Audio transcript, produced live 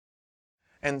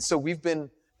And so we've been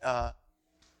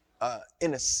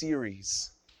in a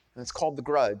series, and it's called The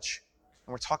Grudge.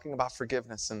 And we're talking about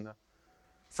forgiveness. And the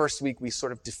first week, we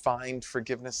sort of defined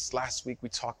forgiveness. Last week, we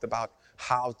talked about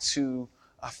how to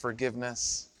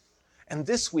forgiveness. And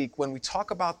this week, when we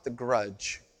talk about the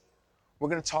grudge, we're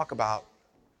going to talk about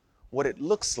what it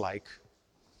looks like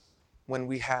when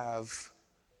we have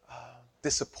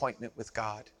disappointment with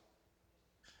God.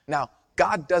 Now,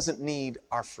 God doesn't need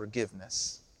our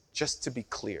forgiveness, just to be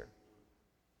clear,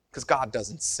 because God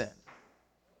doesn't sin.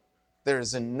 There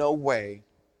is in no way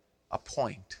a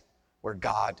point where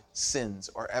God sins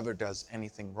or ever does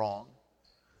anything wrong.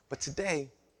 But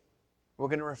today, we're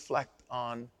going to reflect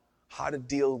on how to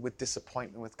deal with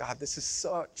disappointment with God. This is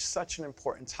such an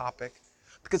important topic,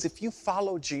 because if you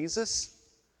follow Jesus,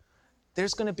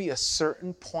 there's going to be a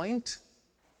certain point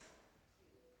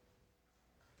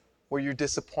where you're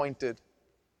disappointed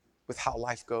with how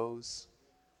life goes.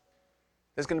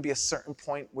 There's going to be a certain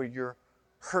point where you're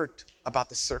hurt about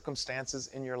the circumstances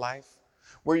in your life,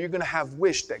 where you're going to have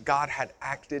wished that God had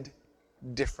acted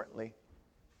differently.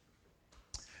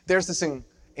 There's this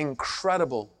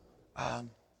incredible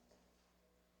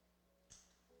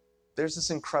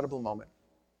moment.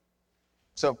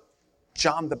 So,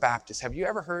 John the Baptist. Have you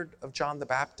ever heard of John the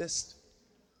Baptist?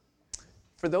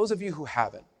 For those of you who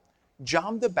haven't,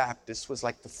 John the Baptist was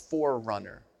like the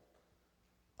forerunner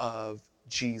of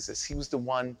Jesus. He was the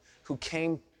one who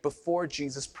came before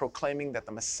Jesus proclaiming that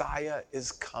the Messiah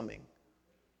is coming.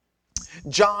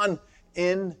 John,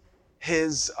 in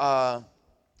his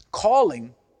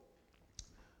calling,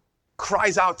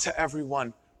 cries out to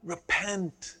everyone,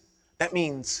 repent. That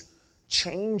means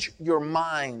change your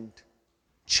mind.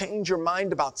 Change your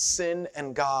mind about sin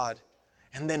and God,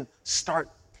 and then start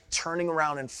turning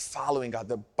around and following God.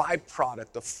 The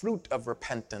byproduct, the fruit of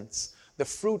repentance, the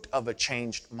fruit of a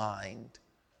changed mind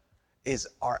is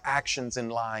our actions in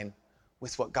line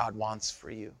with what God wants for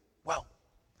you. Well,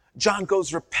 John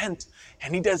goes repent,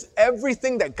 and he does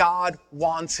everything that God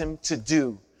wants him to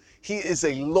do. He is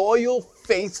a loyal,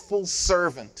 faithful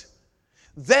servant.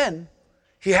 Then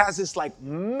he has this like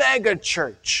mega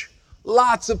church,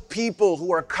 lots of people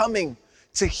who are coming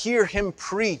to hear him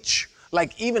preach,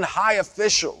 like even high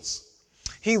officials.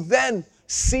 He then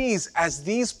sees as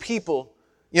these people,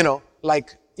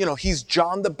 he's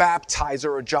John the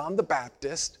Baptizer or John the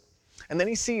Baptist, and then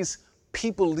he sees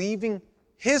people leaving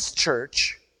his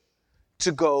church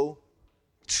to go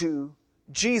to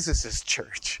Jesus's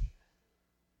church.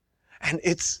 And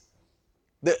it's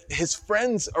his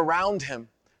friends around him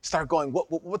start going,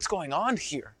 what's going on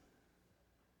here?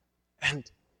 And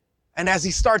as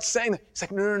he starts saying that, he's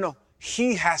like, no.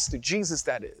 He has to, Jesus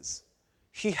that is,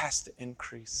 he has to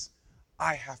increase.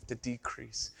 I have to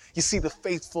decrease. You see the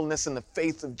faithfulness and the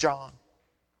faith of John.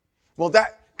 Well,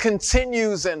 that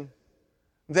continues, and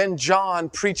then John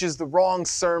preaches the wrong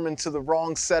sermon to the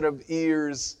wrong set of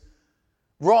ears.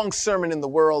 Wrong sermon in the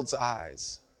world's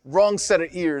eyes. Wrong set of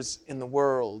ears in the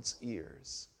world's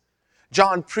ears.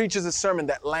 John preaches a sermon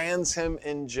that lands him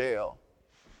in jail.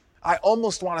 I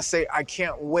almost want to say I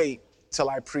can't wait till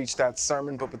I preach that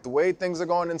sermon, but with the way things are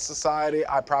going in society,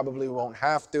 I probably won't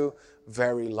have to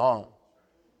very long.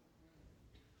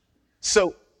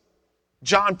 So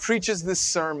John preaches this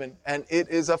sermon, and it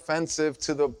is offensive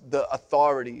to the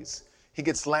authorities. He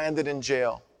gets landed in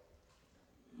jail.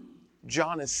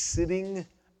 John is sitting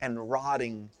and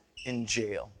rotting in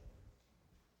jail.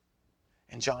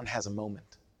 And John has a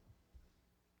moment.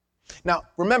 Now,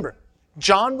 remember,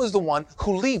 John was the one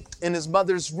who leaped in his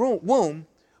mother's womb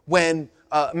when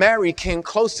Mary came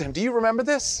close to him. Do you remember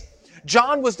this?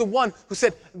 John was the one who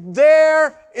said,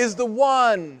 there is the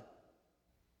one,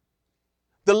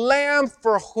 the Lamb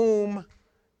for whom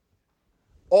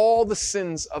all the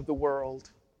sins of the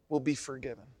world will be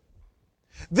forgiven.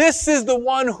 This is the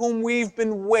one whom we've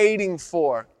been waiting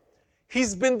for.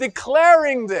 He's been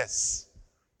declaring this,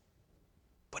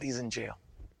 but he's in jail.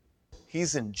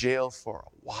 He's in jail for a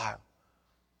while.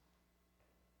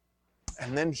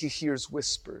 And then he hears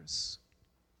whispers.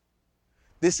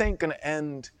 This ain't going to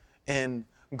end in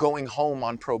going home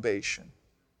on probation.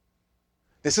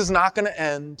 This is not going to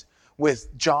end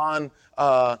with John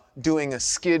doing a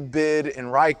skid bid in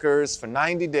Rikers for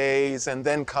 90 days and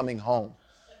then coming home.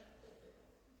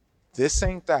 This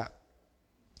ain't that.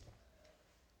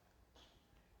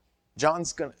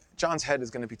 John's head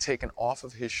is going to be taken off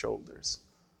of his shoulders.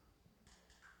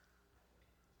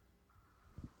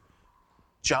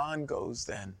 John goes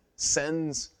then,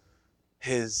 sends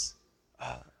his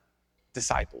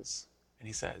disciples, and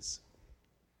he says,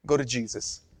 go to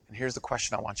Jesus, and here's the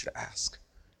question I want you to ask.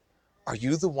 Are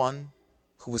you the one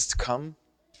who was to come,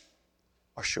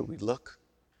 or should we look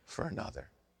for another.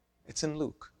 It's in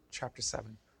Luke chapter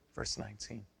 7, verse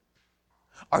 19.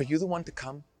 Are you the one to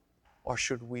come, or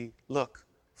should we look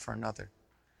for another?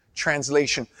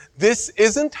 Translation, this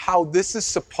isn't how this is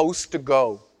supposed to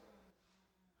go.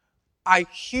 I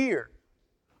hear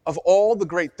of all the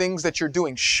great things that you're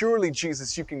doing. Surely,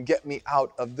 Jesus, you can get me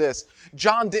out of this.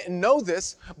 John didn't know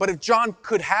this, but if John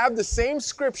could have the same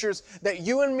scriptures that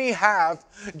you and me have,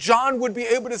 John would be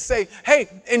able to say, hey,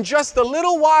 in just a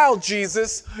little while,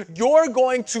 Jesus, you're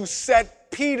going to set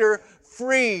Peter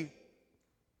free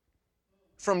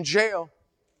from jail.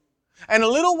 And a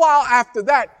little while after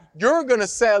that, you're going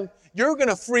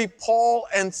to free Paul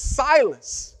and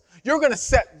Silas. You're going to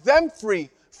set them free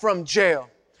from jail.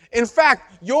 In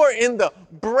fact, you're in the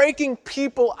breaking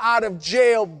people out of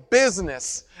jail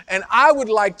business. And I would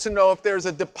like to know if there's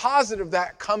a deposit of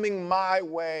that coming my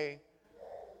way.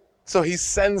 So he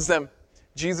sends them,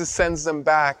 Jesus sends them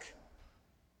back.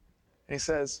 And he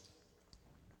says,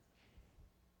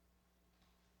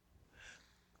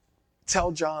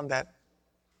 tell John that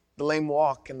the lame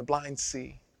walk and the blind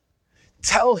see.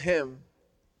 Tell him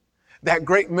that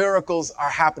great miracles are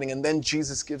happening. And then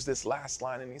Jesus gives this last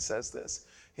line and he says this.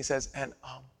 He says, and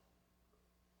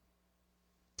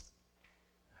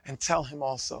tell him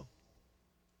also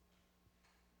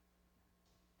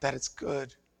that it's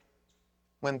good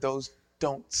when those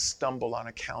don't stumble on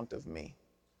account of me.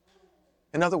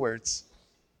 In other words,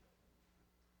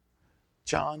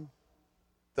 John,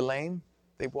 the lame,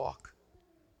 they walk.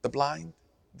 The blind,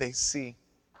 they see.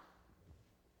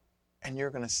 And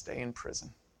you're going to stay in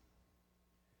prison.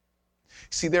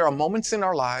 See, there are moments in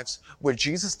our lives where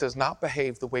Jesus does not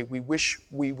behave the way we wish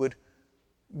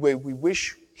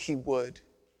he would.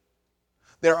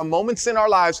 There are moments in our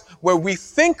lives where we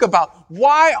think about,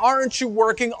 why aren't you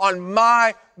working on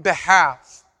my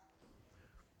behalf?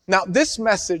 Now, this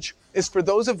message is for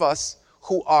those of us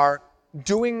who are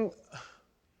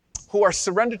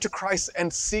surrendered to Christ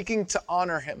and seeking to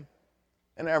honor him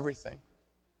in everything.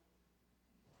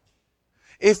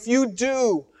 If you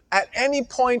do, at any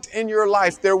point in your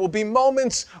life, there will be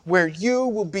moments where you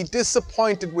will be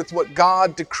disappointed with what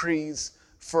God decrees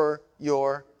for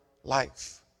your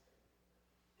life.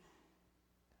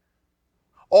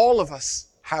 All of us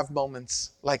have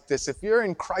moments like this. If you're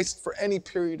in Christ for any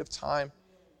period of time,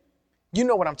 you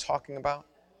know what I'm talking about.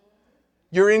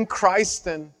 You're in Christ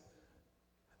and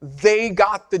they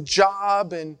got the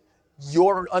job and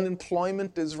your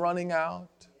unemployment is running out.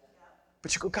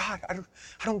 But you go, God, I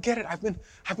don't get it. I've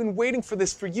been waiting for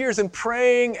this for years and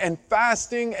praying and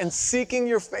fasting and seeking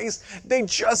your face. They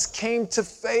just came to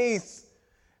faith.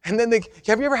 And then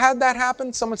have you ever had that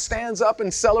happen? Someone stands up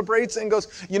and celebrates and goes,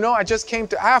 I just came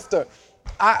to after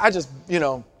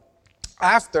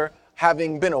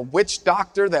having been a witch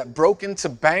doctor that broke into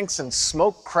banks and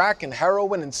smoked crack and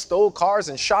heroin and stole cars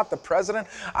and shot the president.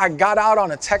 I got out on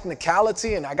a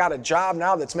technicality and I got a job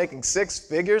now that's making 6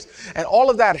 figures. And all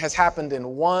of that has happened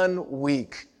in 1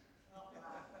 week.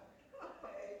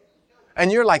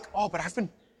 And you're like, oh, but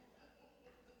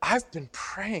I've been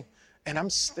praying and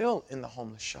I'm still in the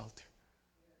homeless shelter.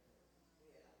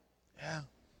 Yeah.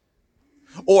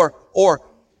 Or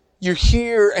you're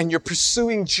here and you're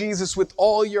pursuing Jesus with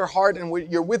all your heart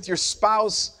and you're with your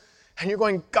spouse and you're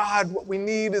going, God, what we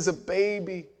need is a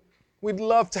baby. We'd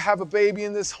love to have a baby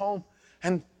in this home.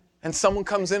 And someone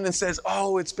comes in and says,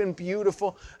 oh, it's been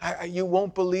beautiful. You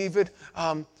won't believe it.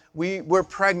 We're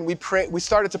pregnant. We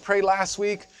started to pray last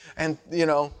week and,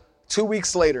 2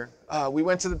 weeks later, we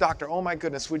went to the doctor. Oh my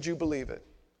goodness, would you believe it?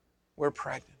 We're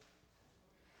pregnant.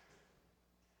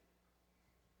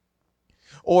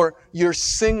 Or you're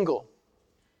single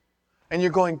and you're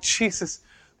going, Jesus,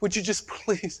 would you just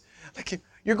please,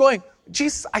 you're going,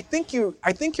 Jesus, I think your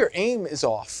aim is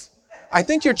off. I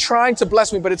think you're trying to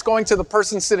bless me, but it's going to the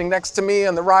person sitting next to me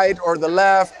on the right or the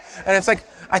left. And it's like,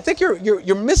 I think you're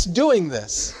misdoing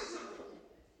this.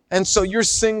 And so you're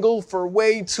single for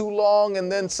way too long,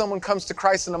 and then someone comes to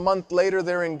Christ and a month later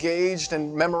they're engaged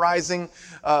and memorizing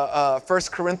 1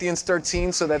 Corinthians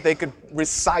 13 so that they could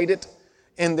recite it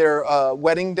in their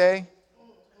wedding day.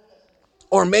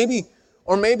 Or maybe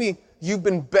you've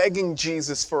been begging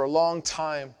Jesus for a long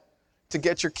time to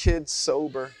get your kids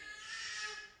sober.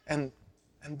 And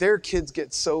their kids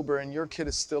get sober and your kid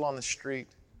is still on the street.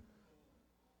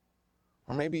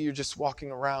 Or maybe you're just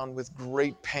walking around with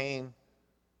great pain.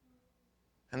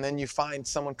 And then you find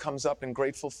someone comes up and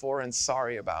grateful for and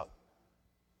sorry about.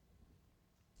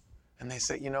 And they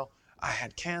say, I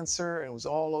had cancer and it was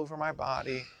all over my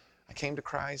body. I came to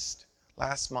Christ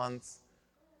last month,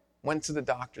 went to the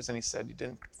doctors, and he said, you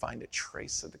didn't find a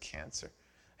trace of the cancer.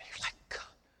 And you're like, God,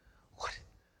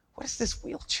 What is this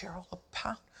wheelchair all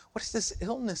about? What is this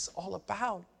illness all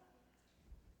about?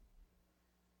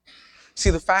 See,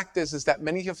 the fact is that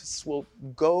many of us will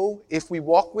go, if we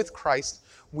walk with Christ,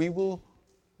 will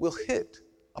hit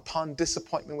upon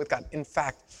disappointment with God. In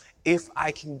fact, if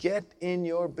I can get in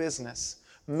your business,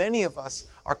 many of us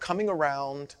are coming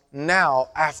around now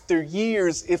after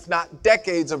years, if not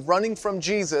decades, of running from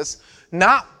Jesus,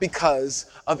 not because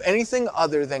of anything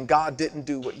other than God didn't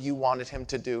do what you wanted him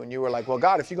to do. And you were like, well,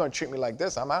 God, if you're going to treat me like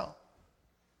this, I'm out.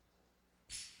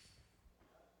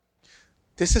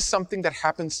 This is something that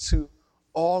happens to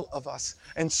all of us.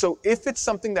 And so if it's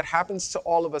something that happens to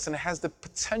all of us and it has the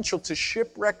potential to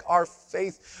shipwreck our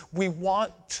faith, we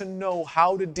want to know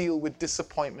how to deal with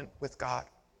disappointment with God.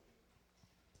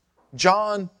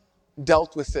 John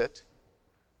dealt with it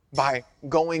by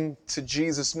going to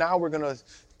Jesus. Now we're going to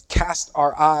cast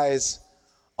our eyes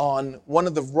on one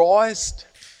of the rawest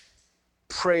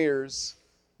prayers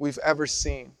we've ever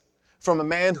seen from a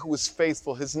man who was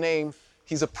faithful. His name,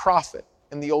 he's a prophet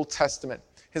in the Old Testament.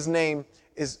 His name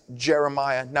is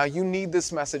Jeremiah. Now you need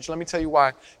this message. Let me tell you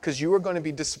why. Because you are going to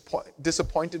be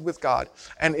disappointed with God.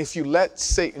 And if you let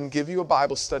Satan give you a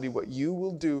Bible study, what you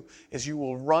will do is you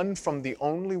will run from the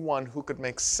only one who could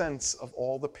make sense of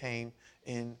all the pain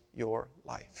in your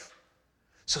life.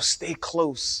 So stay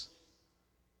close.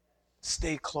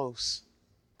 Stay close.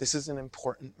 This is an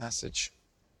important message.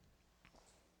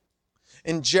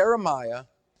 In Jeremiah,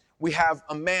 we have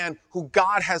a man who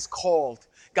God has called.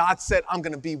 God said, I'm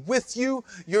going to be with you.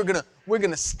 We're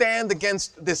going to stand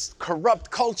against this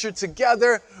corrupt culture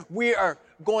together. I'm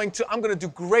going to do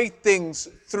great things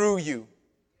through you.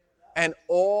 And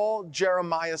all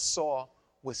Jeremiah saw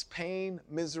was pain,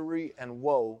 misery, and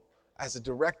woe as a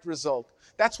direct result.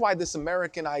 That's why this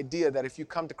American idea that if you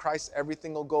come to Christ,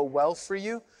 everything will go well for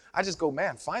you. I just go,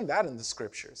 man, find that in the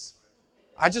scriptures.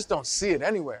 I just don't see it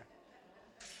anywhere.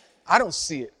 I don't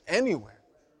see it anywhere.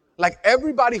 Like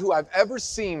everybody who I've ever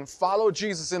seen follow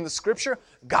Jesus in the scripture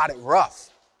got it rough.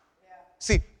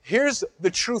 See, here's the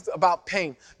truth about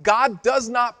pain. God does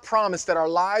not promise that our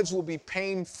lives will be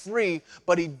pain-free,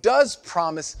 but he does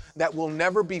promise that we'll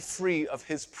never be free of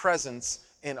his presence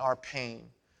in our pain.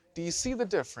 Do you see the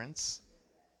difference?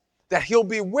 That he'll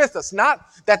be with us. Not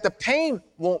that the pain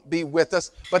won't be with us,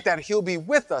 but that he'll be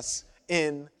with us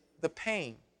in the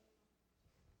pain.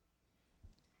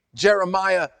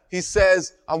 Jeremiah, he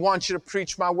says, I want you to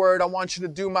preach my word. I want you to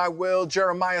do my will.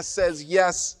 Jeremiah says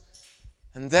yes.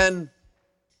 And then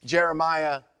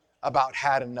Jeremiah about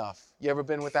had enough. You ever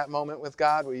been with that moment with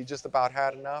God where you just about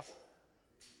had enough?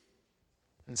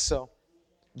 And so,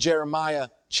 Jeremiah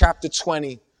chapter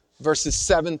 20, verses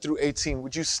 7 through 18.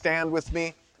 Would you stand with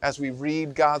me as we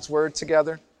read God's word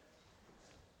together?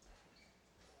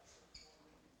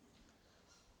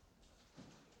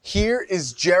 Here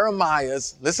is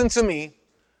Jeremiah's, listen to me,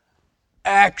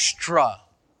 extra,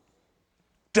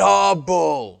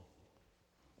 double,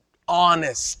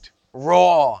 honest,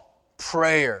 raw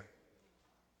prayer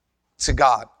to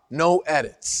God. No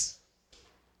edits.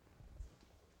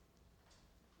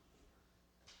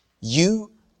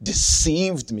 You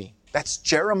deceived me. That's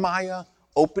Jeremiah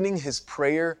opening his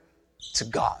prayer to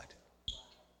God.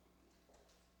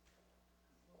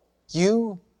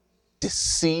 You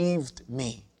deceived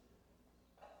me.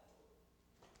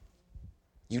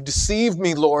 You deceived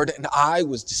me, Lord, and I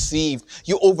was deceived.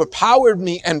 You overpowered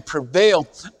me and prevailed.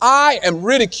 I am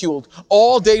ridiculed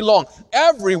all day long.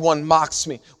 Everyone mocks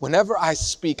me. Whenever I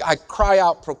speak, I cry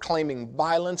out proclaiming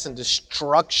violence and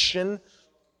destruction.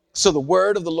 So the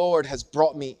word of the Lord has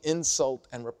brought me insult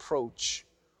and reproach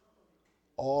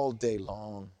all day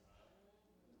long.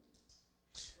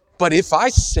 But if I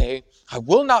say, I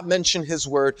will not mention his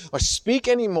word or speak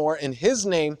anymore in his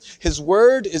name, his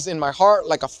word is in my heart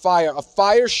like a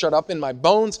fire shut up in my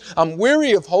bones. I'm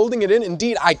weary of holding it in.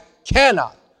 Indeed, I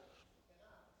cannot.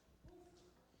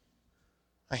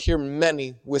 I hear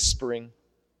many whispering,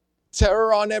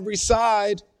 terror on every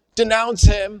side. Denounce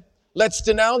him. Let's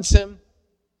denounce him.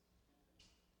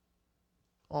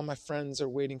 All my friends are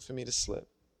waiting for me to slip,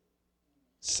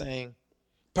 saying,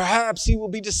 perhaps he will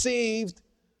be deceived.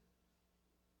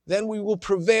 Then we will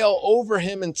prevail over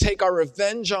him and take our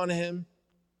revenge on him.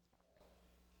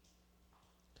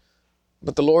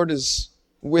 But the Lord is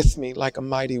with me like a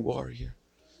mighty warrior.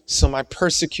 So my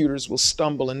persecutors will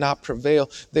stumble and not prevail.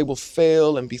 They will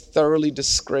fail and be thoroughly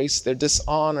disgraced. Their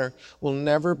dishonor will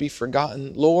never be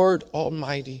forgotten. Lord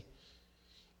Almighty,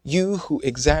 you who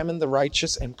examine the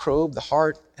righteous and probe the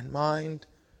heart and mind,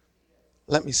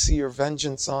 let me see your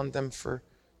vengeance on them, for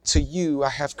to you I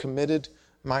have committed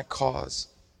my cause.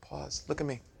 Pause. Look at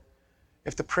me.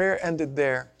 If the prayer ended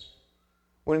there,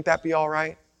 wouldn't that be all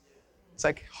right? It's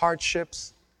like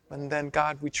hardships, and then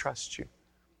God, we trust you.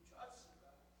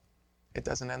 It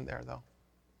doesn't end there, though.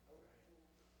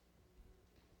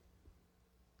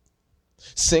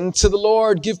 Sing to the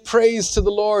Lord, give praise to the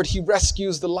Lord. He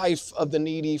rescues the life of the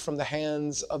needy from the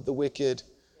hands of the wicked.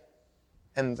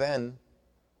 And then,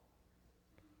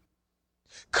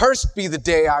 cursed be the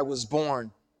day I was born.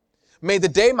 May the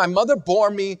day my mother bore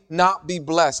me not be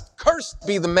blessed. Cursed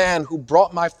be the man who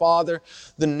brought my father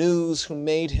the news, who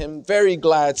made him very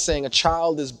glad, saying, a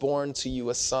child is born to you,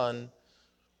 a son.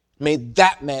 May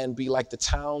that man be like the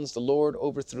towns the Lord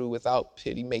overthrew without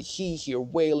pity. May he hear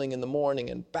wailing in the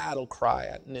morning and battle cry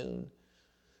at noon.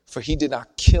 For he did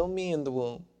not kill me in the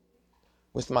womb.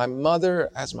 With my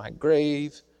mother as my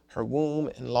grave, her womb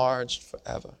enlarged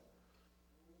forever.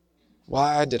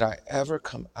 Why did I ever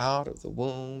come out of the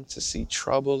womb to see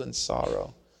trouble and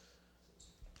sorrow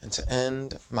and to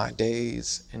end my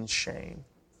days in shame?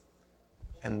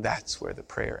 And that's where the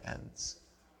prayer ends.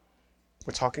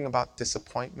 We're talking about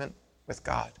disappointment with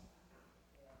God.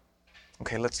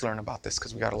 Okay, let's learn about this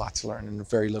because we got a lot to learn in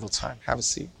very little time. Have a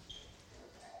seat.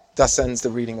 Thus ends the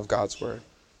reading of God's word.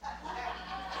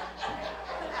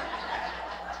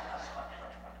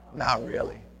 Not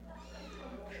really.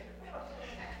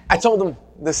 I told them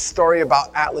this story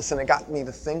about Atlas, and it got me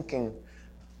to thinking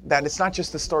that it's not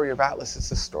just the story of Atlas, it's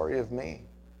the story of me.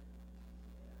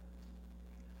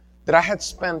 That I had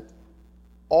spent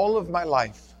all of my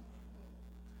life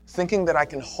thinking that I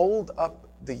can hold up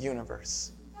the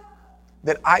universe,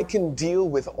 that I can deal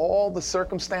with all the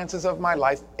circumstances of my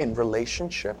life in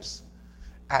relationships,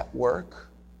 at work,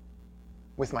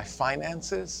 with my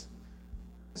finances.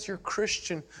 Because you're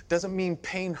Christian doesn't mean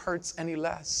pain hurts any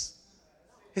less.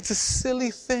 It's a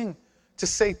silly thing to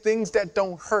say things that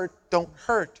don't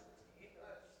hurt.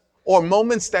 Or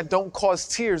moments that don't cause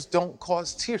tears.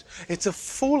 It's a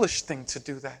foolish thing to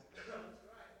do that.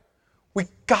 We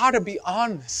got to be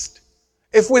honest.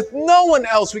 If with no one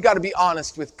else, we got to be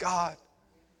honest with God.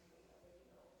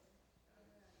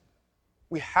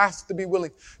 We have to be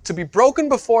willing to be broken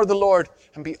before the Lord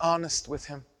and be honest with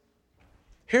Him.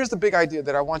 Here's the big idea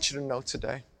that I want you to know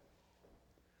today.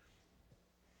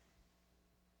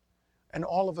 And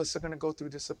all of us are going to go through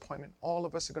disappointment. All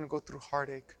of us are going to go through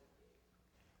heartache.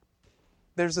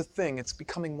 There's a thing, it's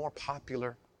becoming more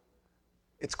popular.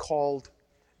 It's called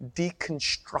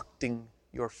deconstructing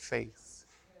your faith.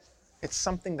 It's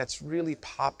something that's really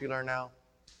popular now.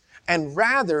 And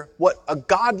rather, what a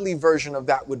godly version of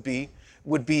that would be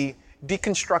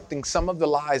deconstructing some of the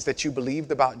lies that you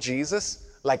believed about Jesus,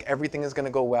 like everything is going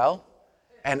to go well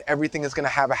and everything is going to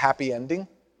have a happy ending.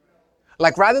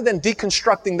 Like rather than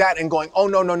deconstructing that and going, oh,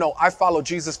 no, I follow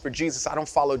Jesus for Jesus. I don't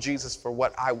follow Jesus for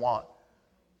what I want.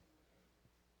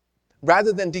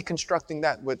 Rather than deconstructing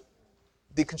that, what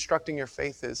deconstructing your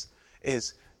faith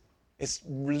is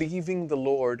leaving the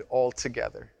Lord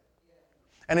altogether.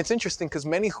 And it's interesting because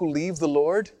many who leave the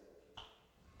Lord,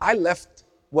 I left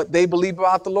what they believe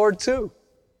about the Lord too.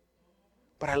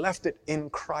 But I left it in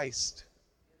Christ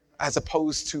as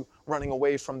opposed to running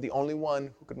away from the only one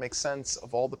who could make sense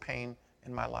of all the pain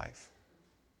in my life.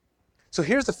 So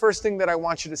here's the first thing that I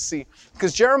want you to see.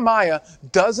 Because Jeremiah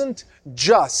doesn't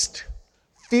just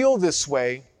feel this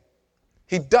way.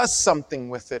 He does something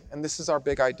with it. And this is our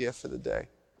big idea for the day.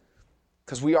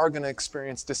 Because we are going to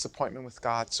experience disappointment with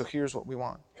God. So here's what we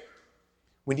want.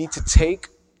 We need to take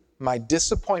my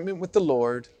disappointment with the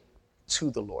Lord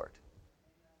to the Lord.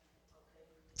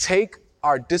 Take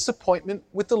our disappointment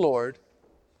with the Lord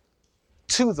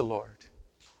to the Lord.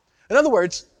 In other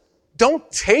words, don't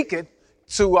take it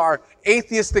to our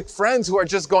atheistic friends who are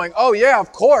just going, oh yeah,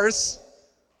 of course.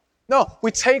 No,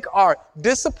 we take our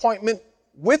disappointment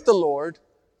with the Lord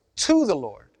to the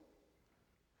Lord.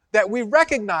 That we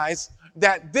recognize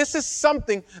that this is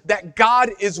something that God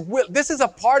is this is a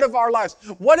part of our lives.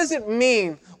 What does it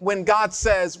mean when God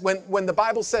says, when the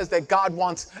Bible says that God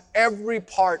wants every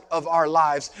part of our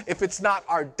lives, if it's not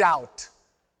our doubt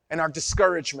and our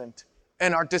discouragement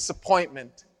and our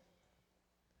disappointment?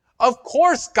 Of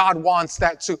course God wants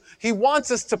that too. He wants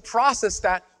us to process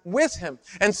that with Him.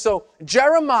 And so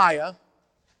Jeremiah,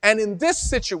 and in this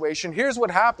situation, here's what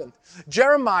happened.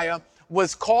 Jeremiah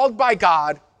was called by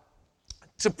God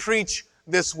to preach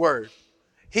this word.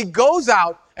 He goes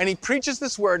out and he preaches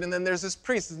this word, and then there's this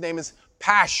priest, his name is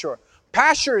Pashur.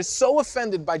 Pashur is so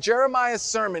offended by Jeremiah's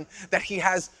sermon that he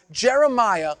has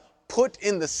Jeremiah put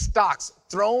in the stocks,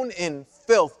 thrown in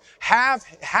filth,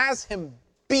 has him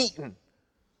beaten.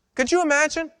 Could you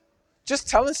imagine just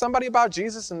telling somebody about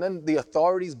Jesus and then the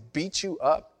authorities beat you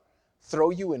up, throw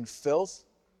you in filth?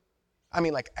 I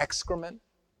mean, like excrement.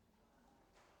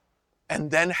 And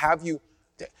then have you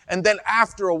And then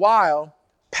after a while,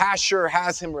 Pashur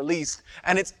has him released.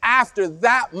 And it's after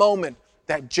that moment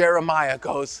that Jeremiah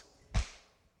goes,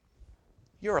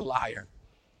 you're a liar.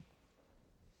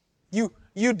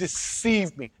 You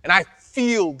deceived me, and I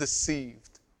feel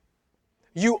deceived.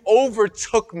 You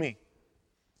overtook me.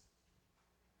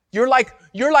 You're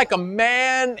like a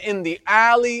man in the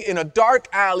alley, in a dark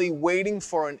alley, waiting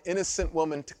for an innocent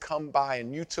woman to come by,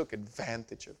 and you took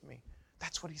advantage of me.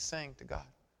 That's what he's saying to God.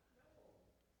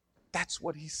 That's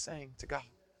what he's saying to God.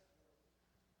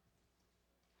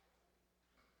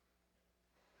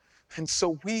 And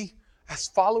so we, as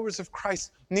followers of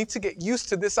Christ, need to get used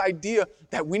to this idea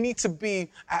that we need to be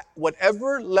at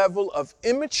whatever level of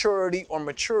immaturity or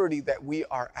maturity that we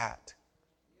are at.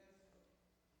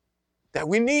 That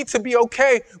we need to be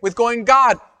okay with going,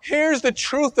 God, here's the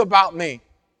truth about me.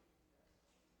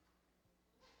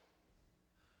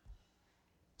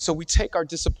 So we take our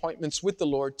disappointments with the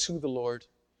Lord to the Lord.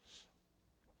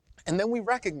 And then we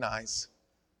recognize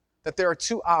that there are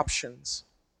two options.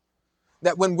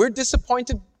 That when we're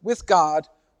disappointed with God,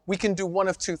 we can do one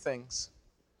of two things.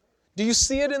 Do you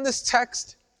see it in this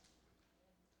text?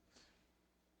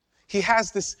 He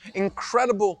has this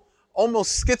incredible,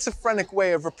 almost schizophrenic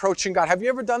way of approaching God. Have you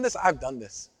ever done this? I've done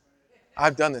this. I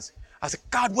was like,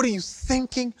 God, what are you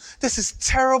thinking? This is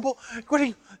terrible. What are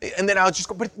you? And then I'll just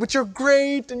go, but you're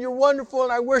great and you're wonderful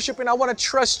and I worship and I want to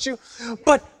trust you.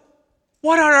 But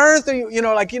what on earth are you?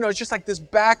 It's just like this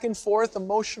back and forth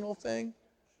emotional thing.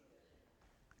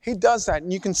 He does that,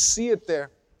 and you can see it there.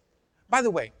 By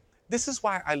the way, this is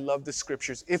why I love the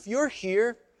scriptures. If you're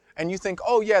here and you think,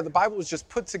 oh yeah, the Bible was just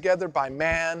put together by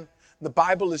man, the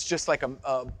Bible is just like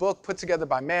a book put together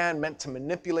by man meant to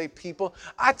manipulate people,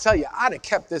 I tell you, I'd have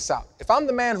kept this out. If I'm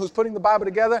the man who's putting the Bible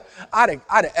together, I'd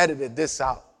have edited this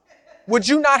out. Would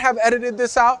you not have edited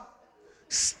this out?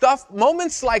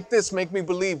 Moments like this make me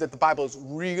believe that the Bible is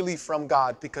really from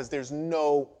God, because there's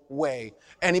no way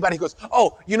anybody goes,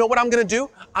 oh, you know what I'm going to do?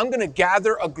 I'm going to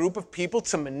gather a group of people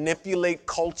to manipulate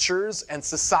cultures and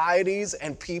societies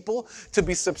and people to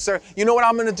be subservient. You know what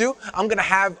I'm going to do? I'm going to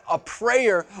have a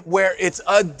prayer where it's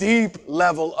a deep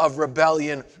level of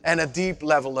rebellion and a deep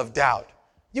level of doubt.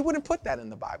 You wouldn't put that in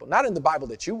the Bible. Not in the Bible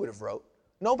that you would have wrote.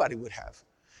 Nobody would have.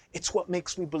 It's what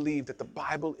makes me believe that the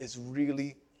Bible is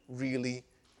really, really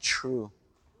true.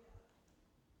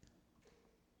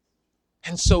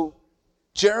 And so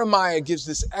Jeremiah gives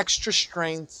this extra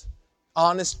strength,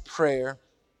 honest prayer.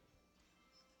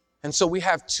 And so we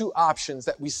have two options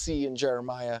that we see in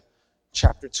Jeremiah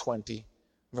chapter 20,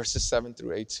 verses 7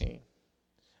 through 18.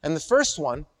 And the first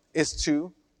one is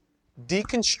to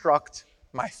deconstruct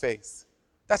my faith.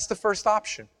 That's the first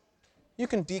option. You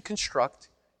can deconstruct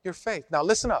your faith. Now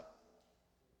listen up.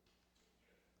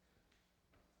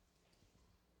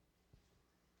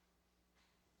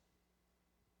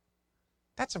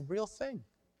 That's a real thing.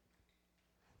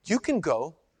 You can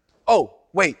go, oh,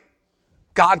 wait,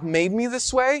 God made me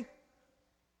this way?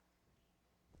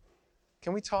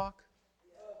 Can we talk?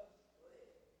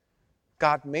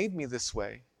 God made me this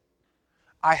way.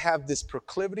 I have this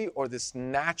proclivity or this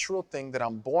natural thing that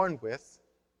I'm born with,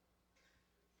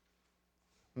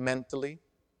 mentally,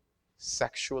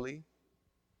 sexually,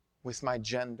 with my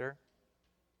gender,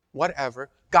 whatever.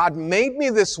 God made me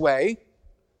this way.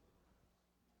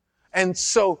 And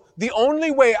so the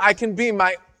only way I can be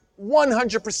my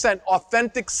 100%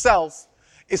 authentic self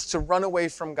is to run away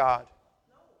from God.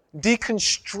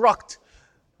 Deconstruct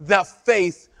the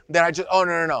faith that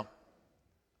no.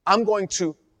 I'm going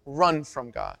to run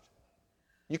from God.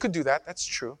 You could do that. That's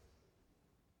true.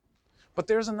 But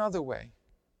there's another way.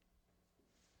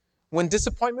 When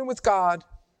disappointment with God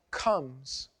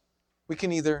comes, we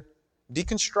can either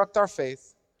deconstruct our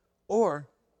faith or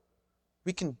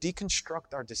we can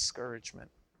deconstruct our discouragement.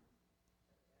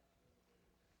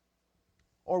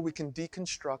 Or we can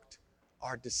deconstruct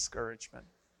our discouragement.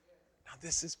 Now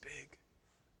this is big.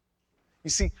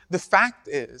 You see, the fact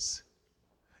is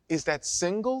that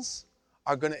singles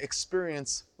are going to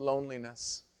experience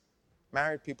loneliness.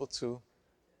 Married people too.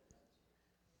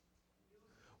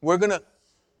 We're going to,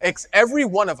 every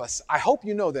one of us, I hope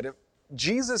you know that if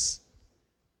Jesus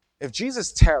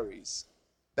tarries,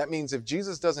 that means if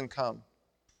Jesus doesn't come,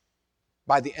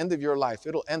 by the end of your life,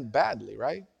 it'll end badly,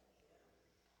 right?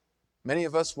 Many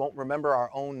of us won't remember our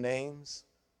own names.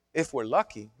 If we're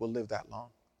lucky, we'll live that long.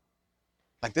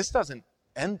 Like, this doesn't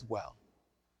end well.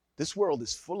 This world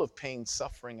is full of pain,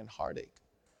 suffering, and heartache.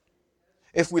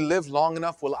 If we live long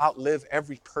enough, we'll outlive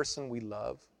every person we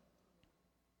love.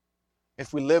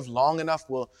 If we live long enough,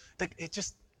 you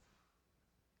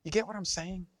get what I'm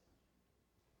saying?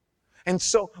 And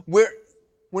so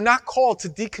We're not called to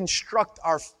deconstruct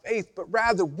our faith, but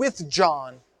rather with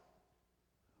John,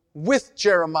 with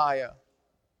Jeremiah,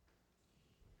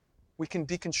 we can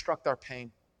deconstruct our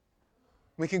pain.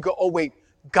 We can go, oh wait,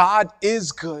 God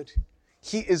is good.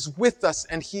 He is with us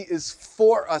and He is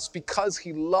for us because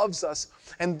He loves us.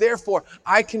 And therefore,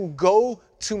 I can go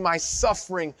to my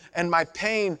suffering and my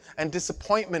pain and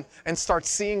disappointment and start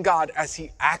seeing God as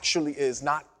He actually is,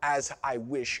 not as I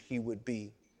wish He would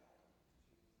be.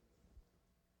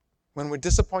 When we're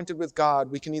disappointed with God,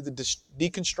 we can either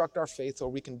deconstruct our faith or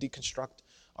we can deconstruct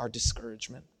our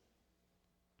discouragement.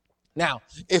 Now,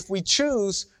 if we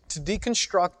choose to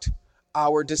deconstruct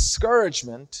our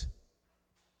discouragement,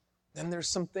 then there's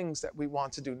some things that we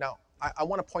want to do. Now, I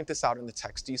want to point this out in the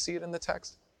text. Do you see it in the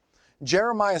text?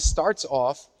 Jeremiah starts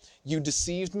off, you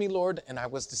deceived me, Lord, and I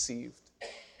was deceived.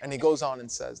 And he goes on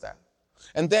and says that.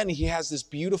 And then he has this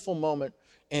beautiful moment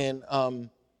in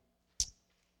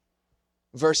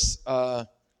verse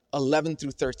 11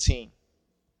 through 13,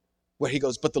 where he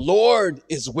goes, but the Lord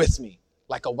is with me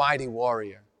like a mighty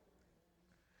warrior.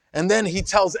 And then he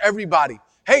tells everybody,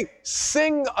 hey,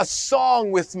 sing a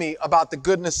song with me about the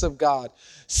goodness of God.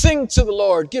 Sing to the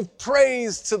Lord. Give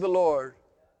praise to the Lord.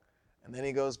 And then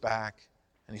he goes back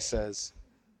and he says,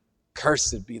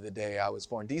 cursed be the day I was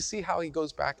born. Do you see how he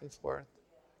goes back and forth?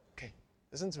 Okay,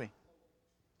 listen to me.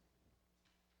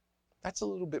 That's a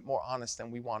little bit more honest than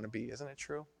we want to be, isn't it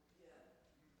true?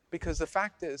 Because the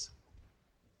fact is,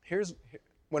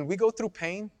 when we go through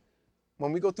pain,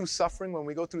 when we go through suffering, when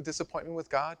we go through disappointment with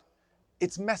God,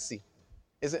 it's messy.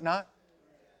 Is it not?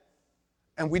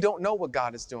 And we don't know what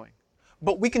God is doing.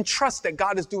 But we can trust that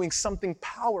God is doing something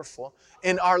powerful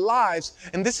in our lives.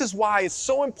 And this is why it's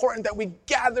so important that we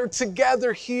gather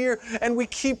together here and we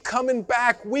keep coming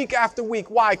back week after week.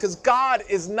 Why? Because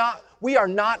we are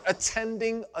not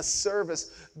attending a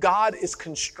service. God is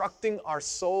constructing our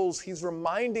souls. He's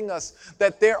reminding us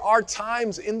that there are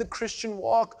times in the Christian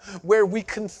walk where we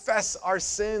confess our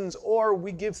sins or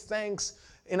we give thanks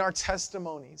in our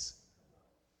testimonies.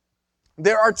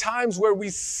 There are times where we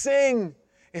sing,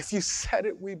 if you said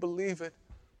it, we believe it.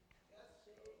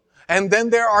 And then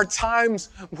there are times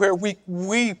where we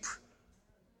weep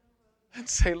and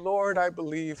say, Lord, I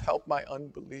believe, help my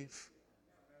unbelief.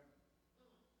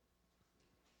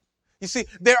 You see,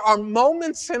 there are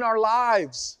moments in our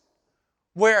lives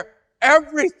where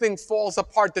everything falls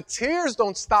apart. The tears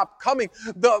don't stop coming.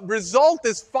 The result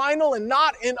is final and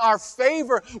not in our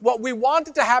favor. What we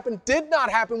wanted to happen did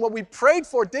not happen. What we prayed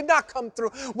for did not come through.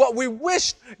 What we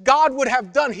wished God would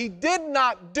have done, He did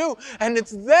not do. And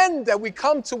it's then that we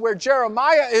come to where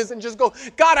Jeremiah is and just go,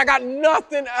 God, I got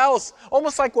nothing else.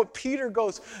 Almost like what Peter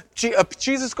goes.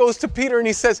 Jesus goes to Peter and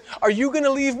He says, are you going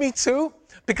to leave me too?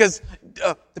 Because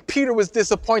Peter was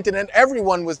disappointed and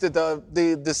everyone was,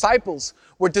 the disciples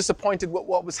were disappointed with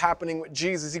what was happening with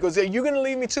Jesus. He goes, are you going to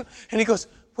leave me too? And he goes,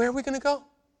 where are we going to go?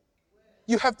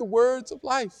 You have the words of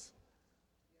life.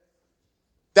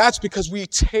 That's because we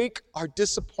take our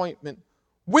disappointment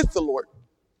with the Lord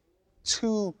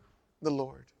to the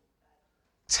Lord.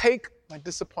 Take my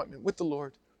disappointment with the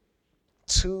Lord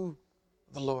to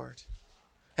the Lord.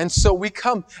 And so we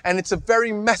come, and it's a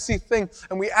very messy thing,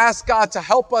 and we ask God to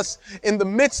help us in the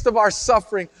midst of our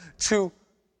suffering to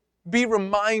be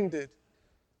reminded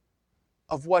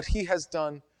of what He has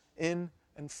done in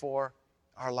and for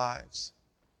our lives.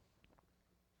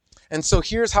 And so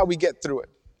here's how we get through it.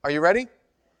 Are you ready?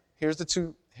 Here's the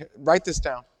two. Write this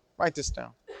down. Write this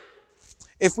down.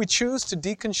 If we choose to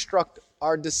deconstruct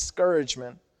our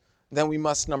discouragement, then we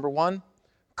must, number one,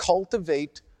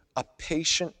 cultivate a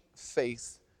patient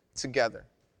faith together.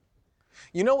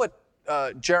 You know what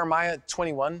Jeremiah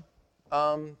 21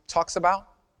 talks about?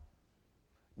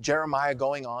 Jeremiah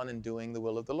going on and doing the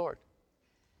will of the Lord.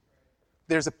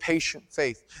 There's a patient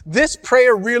faith. This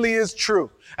prayer really is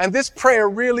true, and this prayer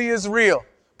really is real.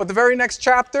 But the very next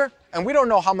chapter, and we don't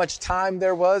know how much time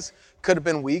there was, could have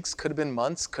been weeks, could have been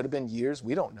months, could have been years,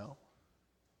 we don't know.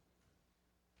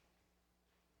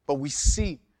 But we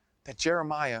see that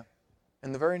Jeremiah,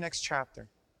 in the very next chapter,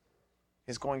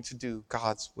 is going to do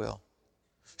God's will.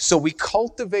 So we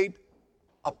cultivate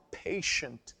a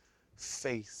patient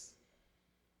faith,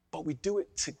 but we do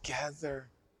it together.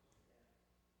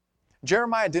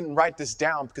 Jeremiah didn't write this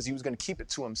down because he was going to keep it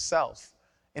to himself.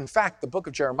 In fact, the book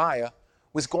of Jeremiah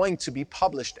was going to be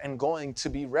published and going to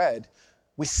be read.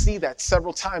 We see that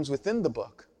several times within the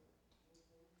book,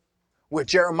 where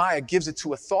Jeremiah gives it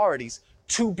to authorities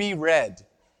to be read.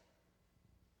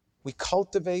 We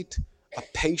cultivate a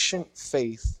patient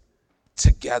faith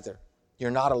together.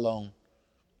 You're not alone.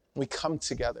 We come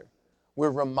together.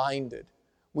 We're reminded.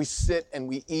 We sit and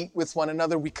we eat with one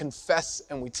another. We confess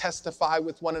and we testify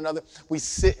with one another. We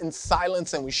sit in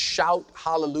silence and we shout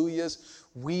hallelujahs.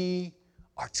 We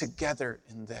are together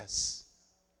in this.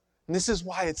 And this is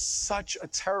why it's such a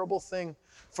terrible thing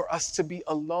for us to be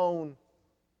alone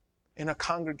in a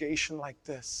congregation like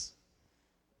this.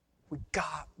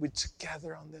 We're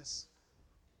together on this.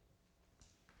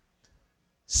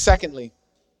 Secondly,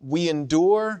 we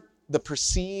endure the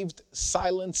perceived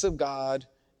silence of God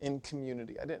in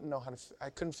community. I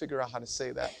couldn't figure out how to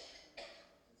say that.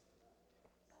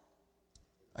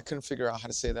 I couldn't figure out how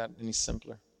to say that any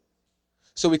simpler.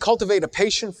 So we cultivate a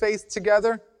patient faith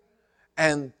together,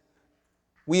 and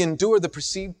we endure the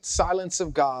perceived silence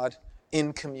of God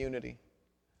in community.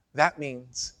 That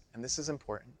means, and this is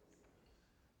important,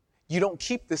 you don't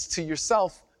keep this to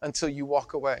yourself until you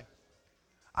walk away.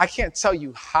 I can't tell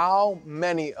you how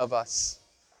many of us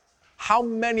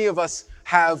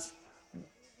have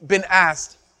been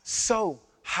asked, so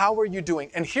how are you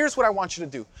doing? And here's what I want you to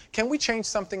do. Can we change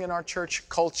something in our church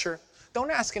culture?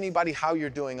 Don't ask anybody how you're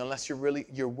doing unless you're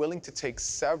willing to take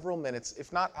several minutes,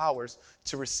 if not hours,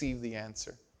 to receive the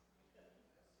answer.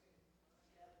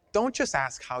 Don't just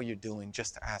ask how you're doing,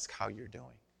 just to ask how you're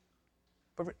doing.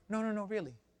 But no,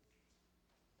 really.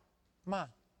 Ma,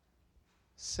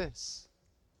 sis,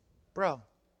 bro,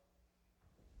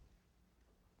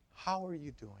 how are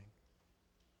you doing?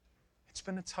 It's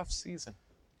been a tough season,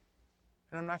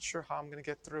 and I'm not sure how I'm going to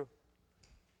get through.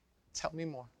 Tell me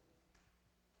more.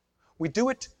 We do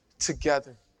it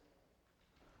together.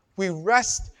 We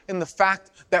rest in the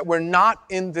fact that we're not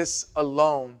in this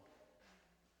alone.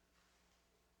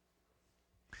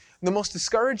 The most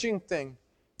discouraging thing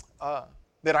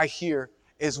that I hear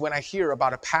is when I hear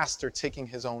about a pastor taking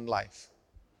his own life.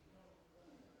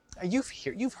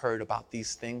 You've heard about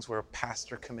these things where a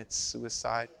pastor commits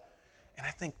suicide. And I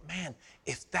think, man,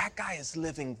 if that guy is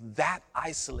living that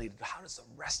isolated, how does the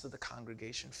rest of the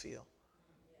congregation feel?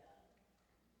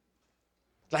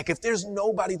 Like if there's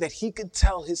nobody that he could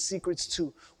tell his secrets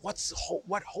to,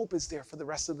 what hope is there for the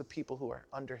rest of the people who are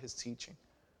under his teaching?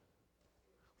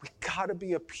 We got to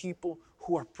be a people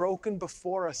who are broken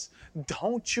before us.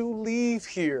 Don't you leave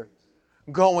here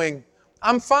going,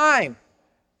 I'm fine,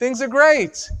 things are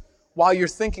great, while you're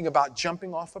thinking about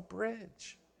jumping off a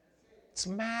bridge. It's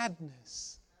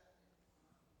madness.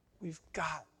 We've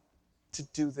got to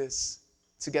do this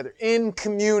together in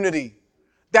community.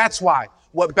 That's why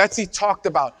what Betsy talked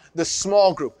about, the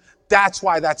small group, that's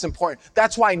why that's important.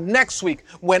 That's why next week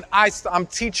when I'm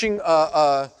teaching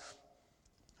a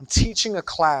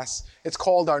class. It's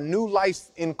called our New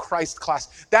Life in Christ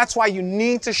class. That's why you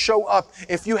need to show up.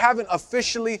 If you haven't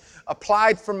officially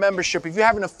applied for membership, if you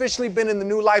haven't officially been in the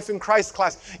New Life in Christ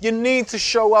class, you need to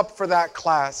show up for that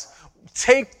class.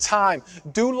 Take time.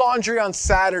 Do laundry on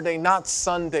Saturday, not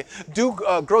Sunday. Do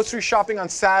grocery shopping on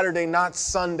Saturday, not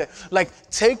Sunday.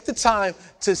 Take the time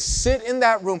to sit in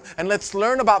that room and let's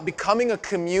learn about becoming a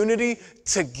community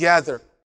together.